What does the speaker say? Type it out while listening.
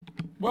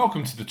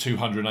Welcome to the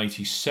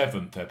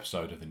 287th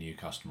episode of the New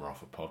Customer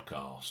Offer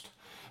podcast.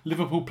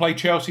 Liverpool play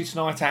Chelsea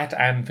tonight at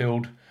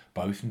Anfield,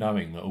 both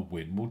knowing that a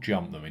win will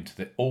jump them into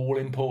the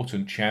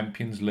all-important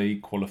Champions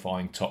League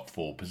qualifying top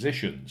four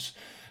positions.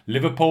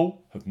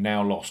 Liverpool have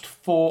now lost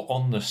 4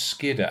 on the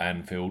skid at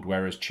Anfield,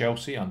 whereas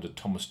Chelsea under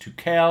Thomas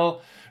Tuchel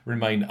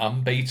remain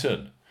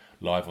unbeaten.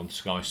 Live on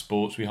Sky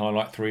Sports, we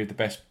highlight 3 of the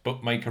best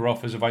bookmaker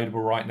offers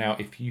available right now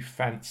if you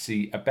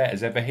fancy a bet.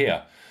 As ever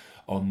here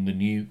on the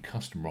New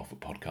Customer Offer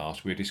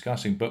podcast, we're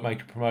discussing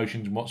bookmaker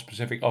promotions and what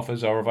specific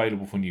offers are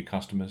available for new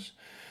customers.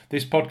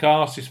 This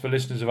podcast is for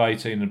listeners of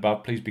 18 and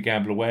above. Please be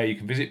gamble aware. You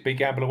can visit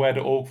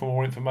begambleaware.org for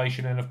more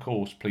information, and of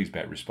course, please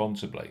bet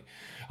responsibly.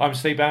 I'm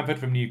Steve Bamford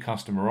from New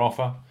Customer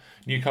Offer,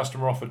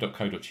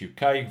 newcustomeroffer.co.uk. You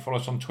can follow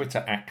us on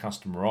Twitter at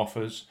Customer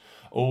Offers.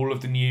 All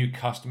of the new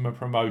customer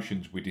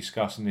promotions we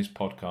discuss in this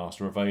podcast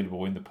are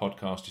available in the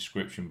podcast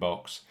description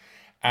box,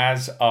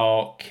 as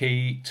are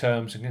key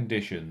terms and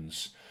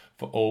conditions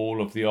for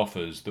all of the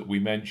offers that we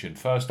mentioned.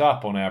 First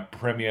up on our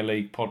Premier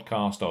League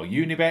podcast are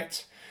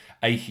Unibet,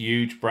 a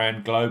huge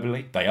brand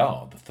globally. They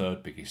are the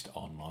 3rd biggest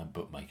online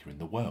bookmaker in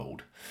the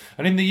world.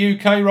 And in the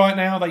UK right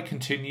now, they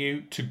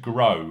continue to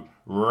grow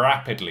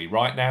rapidly.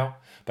 Right now,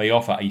 they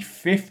offer a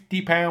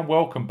 £50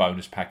 welcome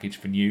bonus package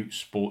for new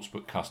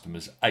sportsbook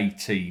customers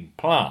 18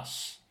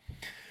 plus.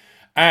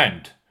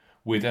 And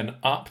with an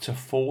up to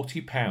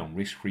 £40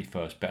 risk-free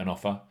first bet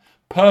offer,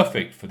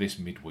 perfect for this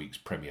midweek's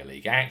Premier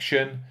League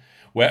action,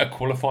 where a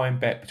qualifying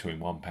bet between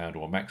 £1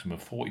 or a maximum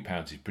of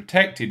 £40 is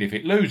protected. If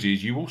it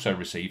loses, you also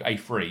receive a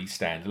free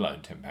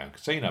standalone £10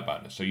 casino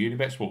bonus. So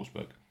Unibet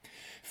Sportsbook,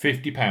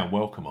 £50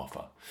 welcome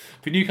offer.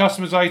 For new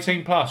customers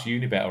 18 plus,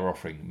 Unibet are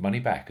offering money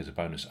back as a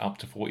bonus up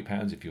to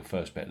 £40 if your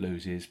first bet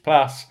loses,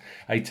 plus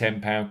a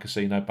 £10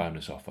 casino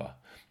bonus offer.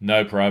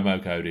 No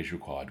promo code is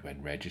required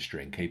when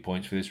registering. Key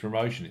points for this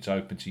promotion: it's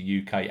open to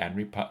UK and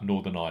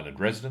Northern Ireland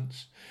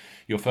residents.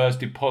 Your first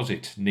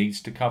deposit needs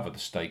to cover the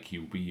stake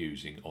you will be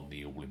using on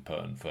the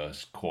all-important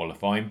first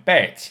qualifying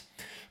bet.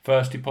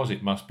 First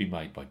deposit must be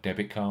made by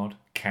debit card,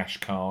 cash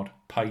card,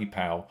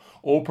 PayPal,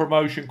 or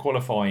promotion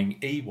qualifying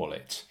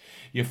e-wallet.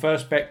 Your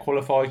first bet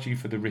qualifies you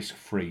for the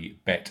risk-free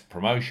bet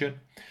promotion.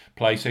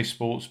 Place a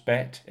sports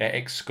bet. It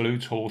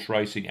excludes horse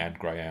racing and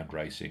greyhound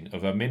racing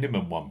of a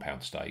minimum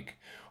 £1 stake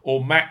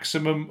or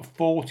maximum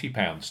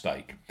 £40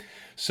 stake.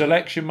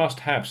 Selection must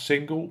have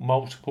single,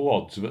 multiple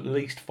odds of at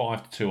least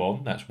 5-2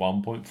 on, that's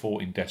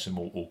 1.4 in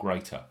decimal or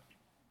greater.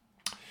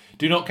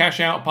 Do not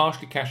cash out or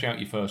partially cash out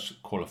your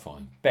first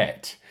qualifying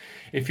bet.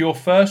 If your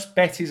first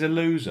bet is a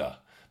loser,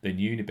 then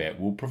Unibet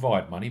will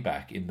provide money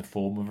back in the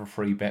form of a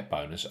free bet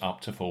bonus up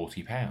to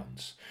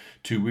 £40.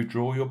 To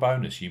withdraw your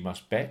bonus, you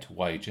must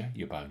wager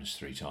your bonus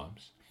 3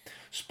 times.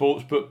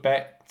 Sportsbook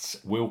bets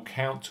will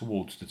count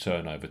towards the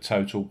turnover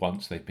total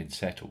once they've been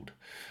settled.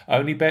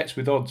 Only bets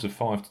with odds of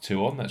 5-2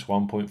 on, that's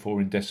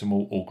 1.4 in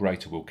decimal or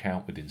greater, will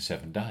count within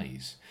 7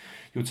 days.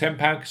 Your £10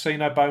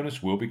 casino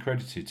bonus will be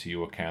credited to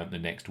your account the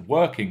next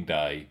working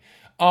day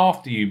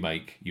after you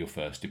make your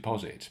first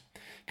deposit.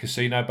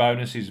 Casino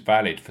bonus is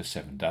valid for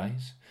 7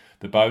 days.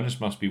 The bonus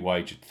must be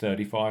wagered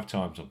 35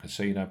 times on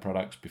casino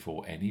products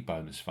before any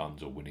bonus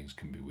funds or winnings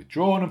can be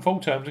withdrawn, and full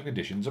terms and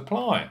conditions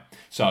apply.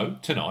 So,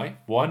 tonight,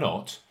 why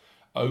not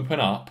open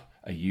up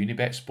a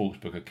Unibet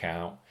Sportsbook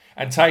account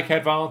and take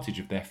advantage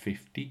of their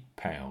 £50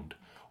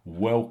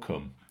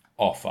 welcome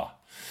offer.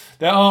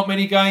 There aren't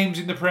many games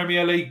in the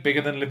Premier League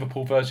bigger than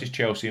Liverpool versus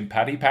Chelsea, and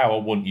Paddy Power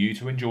want you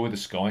to enjoy the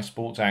Sky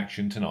Sports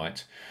action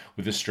tonight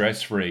with a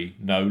stress-free,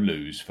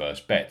 no-lose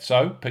first bet.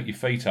 So, put your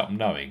feet up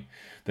knowing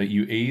that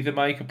you either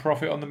make a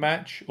profit on the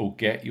match or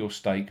get your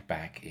stake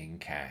back in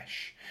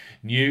cash.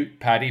 New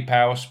Paddy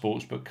Power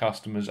Sportsbook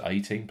customers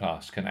 18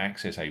 plus can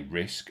access a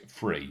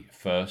risk-free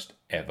first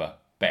ever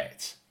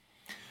bet.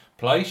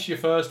 Place your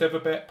first ever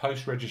bet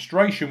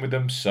post-registration with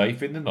them,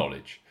 safe in the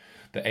knowledge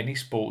that any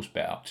sports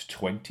bet up to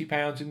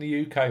 £20 in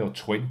the UK or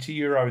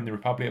 €20 in the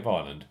Republic of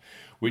Ireland,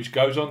 which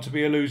goes on to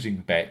be a losing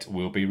bet,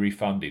 will be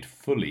refunded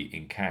fully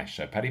in cash.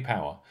 So Paddy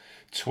Power,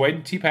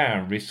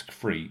 £20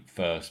 risk-free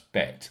first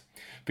bet.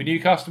 For new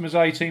customers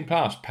 18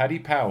 plus, Paddy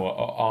Power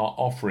are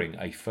offering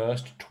a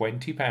first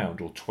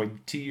 £20 or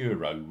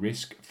 €20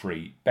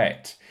 risk-free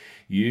bet.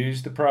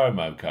 Use the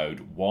promo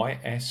code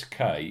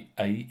YSKAEE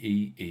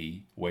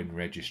when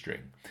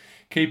registering.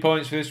 Key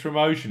points for this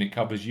promotion: it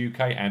covers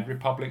UK and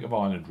Republic of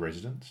Ireland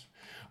residents.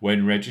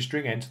 When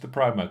registering, enter the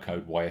promo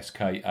code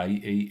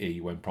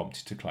YSKAEE when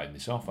prompted to claim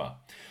this offer.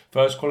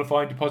 First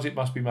qualifying deposit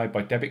must be made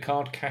by debit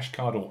card, cash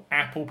card or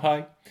Apple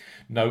Pay.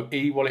 No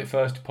e-wallet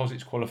first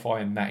deposits qualify,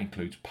 and that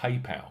includes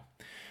PayPal.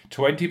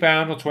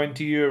 £20 or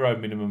 €20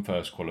 minimum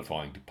first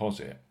qualifying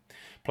deposit.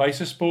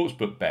 Place a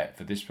sportsbook bet.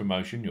 For this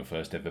promotion, your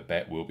first ever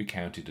bet will be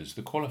counted as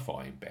the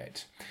qualifying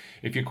bet.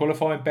 If your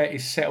qualifying bet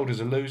is settled as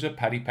a loser,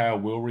 Paddy Power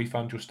will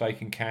refund your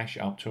stake in cash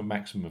up to a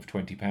maximum of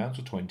 £20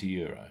 or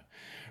 €20.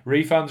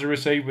 Refunds are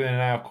received within an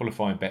hour of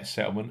qualifying bet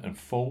settlement, and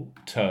full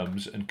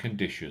terms and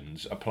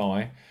conditions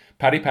apply.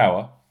 Paddy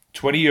Power,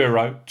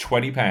 €20,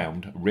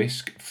 £20,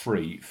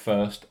 risk-free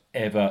first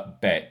ever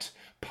bet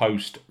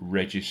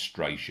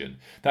post-registration.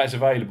 That is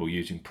available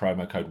using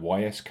promo code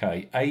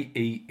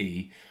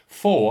YSKAEE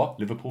for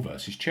Liverpool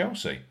versus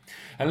Chelsea.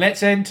 And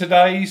let's end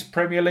today's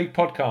Premier League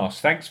podcast.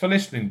 Thanks for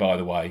listening, by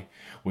the way,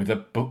 with a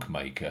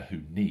bookmaker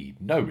who need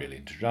no real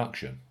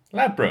introduction.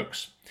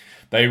 Ladbrokes.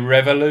 They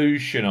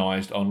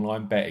revolutionised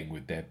online betting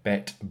with their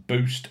Bet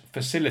Boost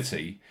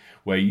facility,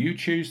 where you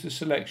choose the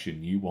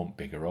selection you want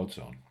bigger odds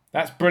on.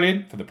 That's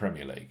brilliant for the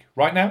Premier League.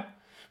 Right now,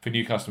 for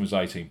new customers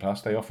 18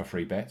 plus, they offer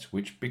free bets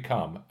which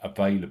become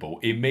available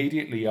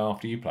immediately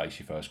after you place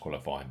your first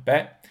qualifying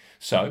bet.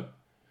 So,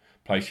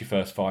 place your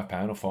first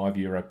 £5 or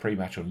 €5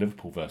 pre-match on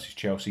Liverpool versus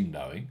Chelsea,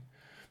 knowing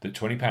that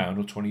 £20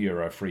 or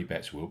 €20 free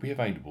bets will be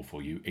available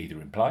for you either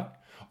in play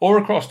or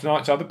across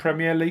tonight's other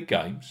Premier League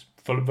games,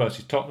 Fulham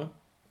versus Tottenham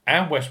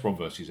and West Brom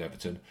versus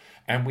Everton.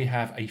 And we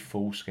have a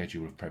full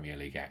schedule of Premier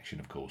League action,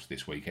 of course,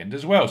 this weekend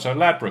as well. So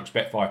Ladbrokes,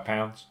 bet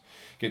 £5,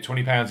 get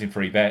 £20 in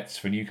free bets.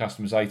 For new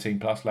customers 18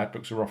 plus,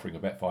 Ladbrokes are offering a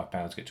bet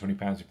 £5, get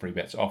 £20 in free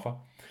bets offer.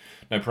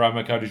 No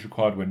promo code is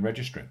required when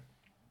registering.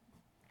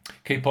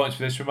 Key points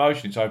for this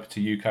promotion: it's open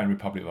to UK and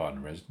Republic of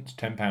Ireland residents.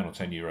 £10 or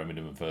 €10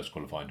 minimum first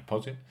qualifying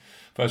deposit.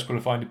 First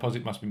qualifying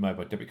deposit must be made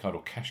by debit card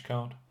or cash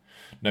card.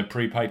 No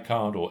prepaid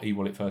card or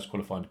e-wallet first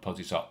qualifying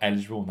deposits are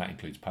eligible, and that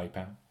includes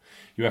PayPal.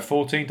 You have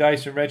 14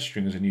 days from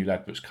registering as a new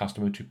Ladbrokes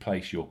customer to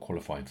place your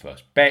qualifying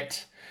first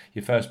bet.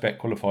 Your first bet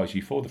qualifies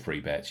you for the free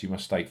bets. You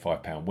must stake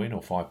 £5 win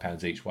or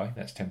 £5 each way.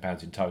 That's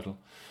 £10 in total.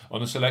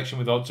 On a selection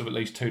with odds of at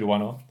least 2 to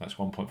 1 on. That's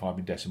 1.5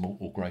 in decimal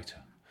or greater.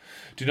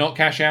 Do not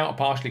cash out or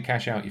partially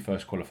cash out your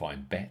first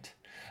qualifying bet.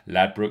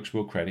 Ladbrokes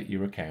will credit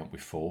your account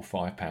with £4,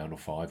 £5 or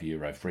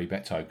 €5 free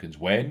bet tokens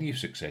when you've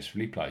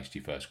successfully placed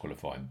your first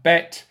qualifying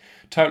bet,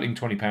 totaling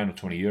 £20 or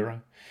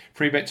 €20.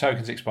 Free bet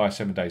tokens expire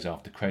 7 days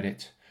after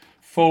credit.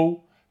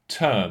 Full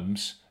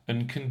terms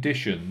and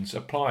conditions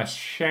apply.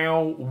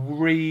 Shall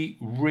we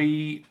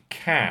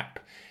recap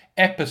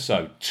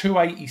episode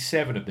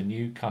 287 of the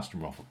New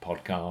Customer Offer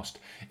podcast?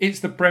 It's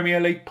the Premier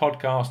League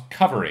podcast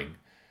covering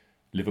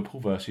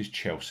Liverpool versus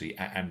Chelsea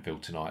at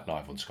Anfield tonight,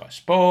 live on Sky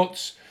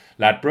Sports.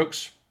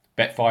 Ladbrokes,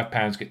 bet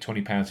 £5, get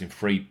 £20 in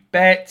free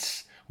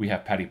bets. We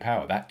have Paddy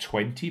Power, that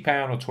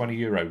 £20 or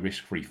 €20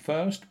 risk-free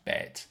first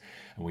bet.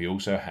 And we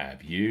also have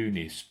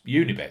Unibet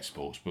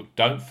Sportsbook.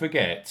 Don't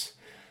forget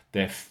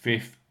their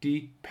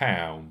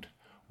 £50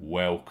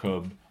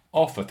 welcome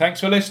offer. Thanks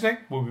for listening.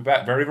 We'll be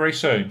back very, very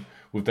soon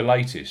with the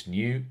latest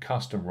new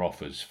customer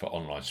offers for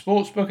online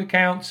sportsbook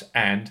accounts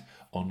and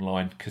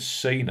online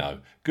casino.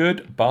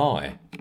 Goodbye.